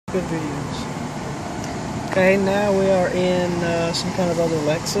Good videos. Okay, now we are in some kind of other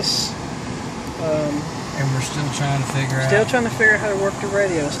Lexus. And we're still trying to figure out how to work the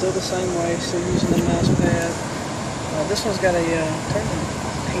radio. Still the same way, still using the mouse pad. This one's got a turn the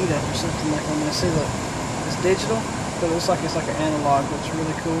heat up or something like on this. See, look, it's digital, but it looks like it's like an analog, which is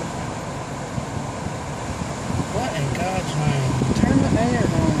really cool. What in God's name? Turn the air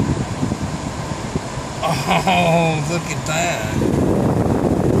on. Oh, look at that.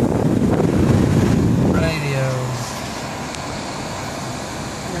 Radio.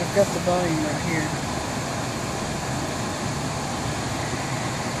 And I've got the volume right here.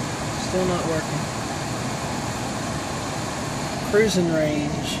 Still not working. Cruising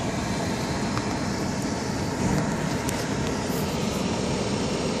range.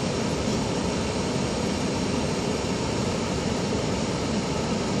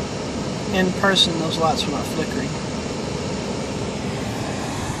 In person, those lights are not flickering.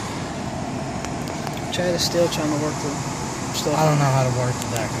 Chad is still trying to work the stuff. I don't know how to work the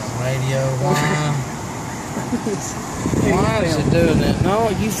daggone radio. Why is it doing that? No,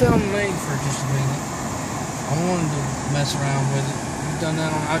 you filmed me for just a minute. I wanted to mess around with it. You've done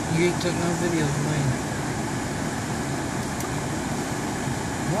that on. You ain't took no videos of me.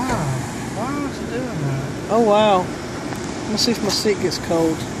 Why? Why is it doing that? Oh wow. Let me see if my seat gets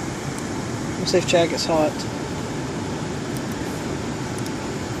cold. Let me see if Chad gets hot.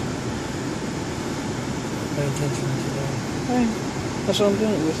 Pay attention to that. Hey, that's what I'm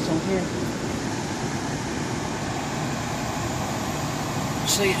doing it with. It's on here.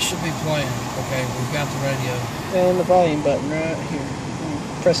 See, it should be playing. Okay, we've got the radio. And the volume button right here.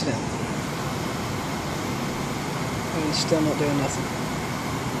 Press it in. And it's still not doing nothing.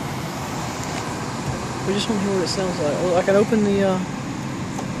 We just want to hear what it sounds like. Oh, I can open the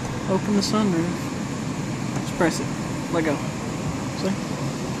sunroof. Just press it. Let go. See?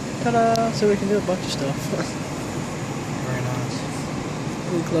 Ta-da! So we can do a bunch of stuff. Very nice.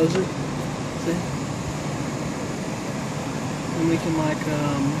 We close it. See? And we can like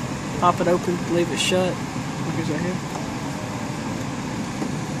pop it open, leave it shut. Look, it's right here.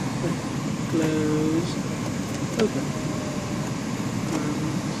 Close. Open.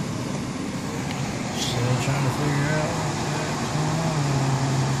 Still trying to figure out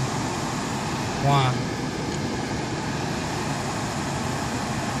why.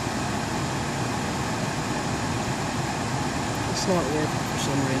 It's not working for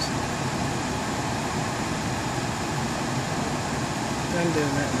some reason. I'm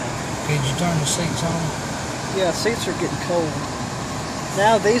doing that now. Did you turn the seats on? Yeah, seats are getting cold.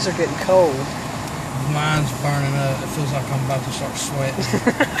 Now these are getting cold. Mine's burning up. It feels like I'm about to start sweating.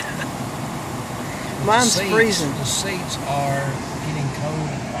 Mine's freezing. The seats are getting cold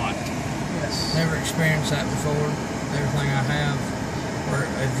and hot. Yes. Never experienced that before. Everything I have, or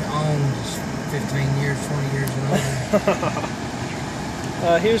I've owned, is 15 years, 20 years and older.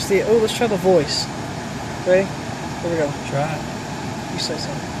 Here's the. Oh, let's try the voice. Ready? Here we go. Try it. You say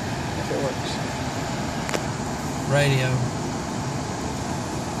something. If it works. Radio.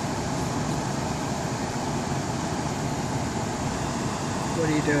 What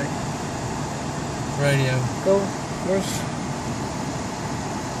are you doing? Radio. Go. Where's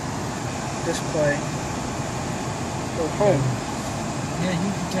display? Go home. Yeah,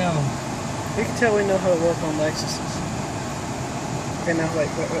 you can tell them. You can tell we know how to work on Lexuses. Okay, now wait.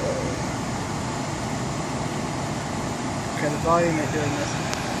 Okay, the volume ain't doing nothing.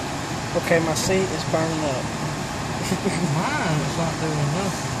 Okay, my seat is burning up. Mine is not doing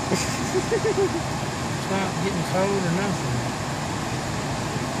nothing. It's not getting cold or nothing.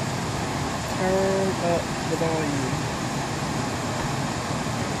 Turn up the volume.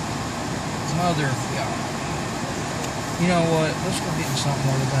 Mother of God. You know what? Let's go get something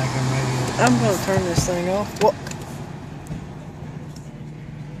more than that radio. I'm gonna turn this thing off. What?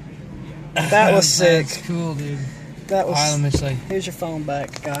 That was sick. That's cool, dude. That was. Alright, let me see. Here's your phone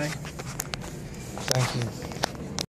back, guy. Thank you.